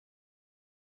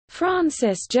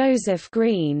Francis Joseph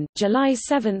Green (July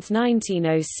 7,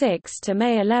 1906 to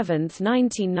May 11,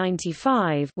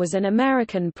 1995) was an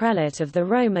American prelate of the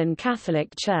Roman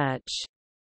Catholic Church.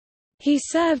 He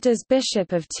served as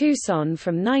Bishop of Tucson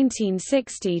from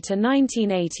 1960 to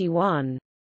 1981.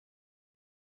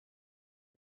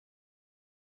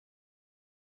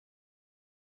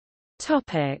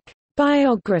 Topic: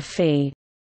 Biography.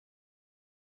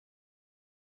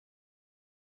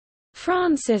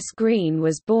 Francis Green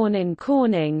was born in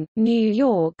Corning, New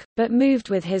York, but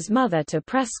moved with his mother to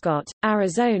Prescott,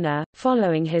 Arizona,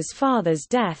 following his father's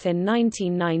death in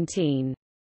 1919.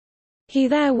 He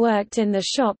there worked in the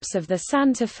shops of the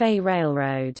Santa Fe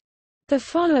Railroad. The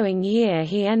following year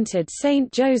he entered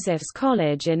St. Joseph's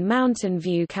College in Mountain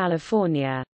View,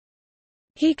 California.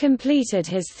 He completed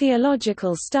his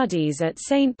theological studies at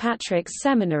St. Patrick's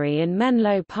Seminary in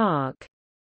Menlo Park.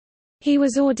 He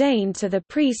was ordained to the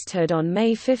priesthood on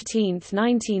May 15,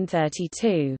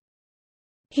 1932.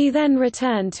 He then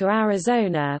returned to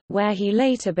Arizona, where he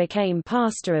later became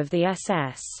pastor of the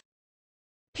S.S.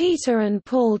 Peter and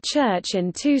Paul Church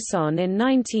in Tucson in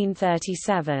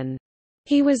 1937.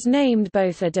 He was named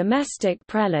both a domestic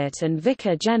prelate and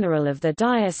vicar general of the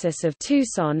Diocese of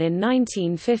Tucson in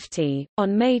 1950.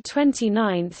 On May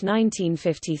 29,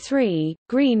 1953,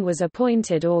 Green was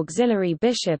appointed auxiliary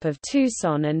bishop of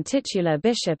Tucson and titular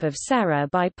bishop of Serra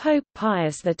by Pope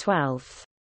Pius XII.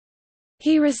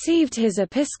 He received his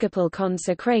episcopal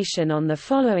consecration on the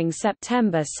following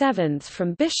September 7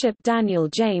 from Bishop Daniel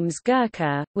James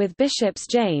Gurka, with Bishops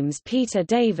James Peter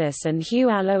Davis and Hugh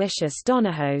Aloysius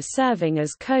Donahoe serving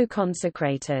as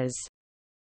co-consecrators.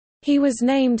 He was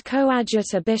named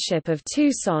Coadjutor Bishop of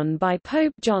Tucson by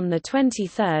Pope John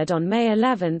XXIII on May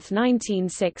 11,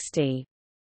 1960.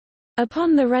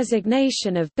 Upon the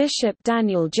resignation of Bishop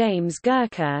Daniel James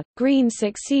Gurka, Green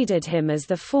succeeded him as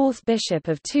the fourth Bishop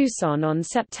of Tucson on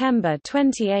September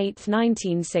 28,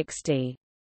 1960.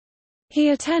 He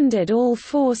attended all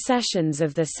four sessions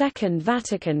of the Second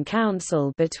Vatican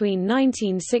Council between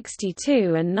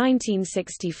 1962 and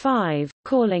 1965,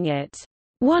 calling it,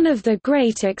 "one of the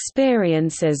great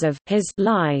experiences of his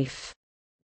life."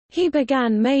 He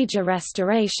began major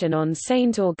restoration on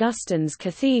St. Augustine's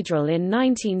Cathedral in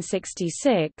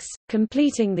 1966,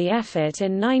 completing the effort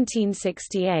in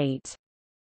 1968.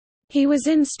 He was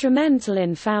instrumental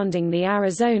in founding the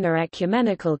Arizona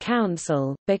Ecumenical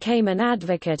Council, became an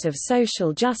advocate of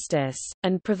social justice,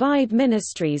 and provide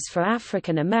ministries for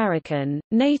African American,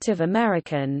 Native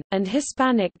American, and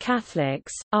Hispanic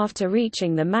Catholics. After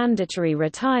reaching the mandatory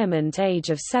retirement age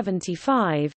of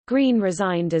 75, Green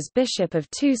resigned as Bishop of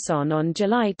Tucson on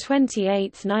July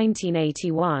 28,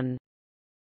 1981.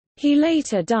 He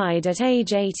later died at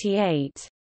age 88.